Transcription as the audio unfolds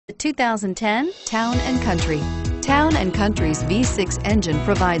The 2010 Town & Country. Town & Country's V6 engine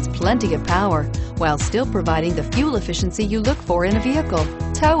provides plenty of power while still providing the fuel efficiency you look for in a vehicle.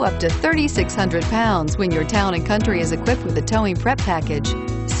 Tow up to 3,600 pounds when your Town & Country is equipped with a towing prep package.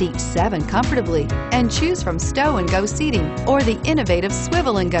 Seat 7 comfortably and choose from stow and go seating or the innovative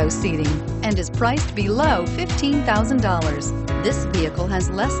swivel and go seating, and is priced below $15,000. This vehicle has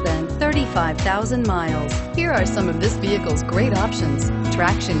less than 35,000 miles. Here are some of this vehicle's great options: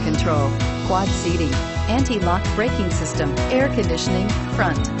 traction control, quad seating, anti-lock braking system, air conditioning,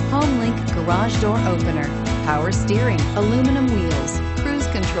 front, HomeLink garage door opener, power steering, aluminum wheels, cruise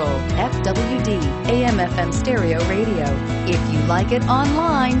control, FWD, AM/FM stereo radio. If you like it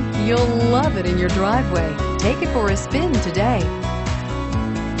online, you'll love it in your driveway. Take it for a spin today.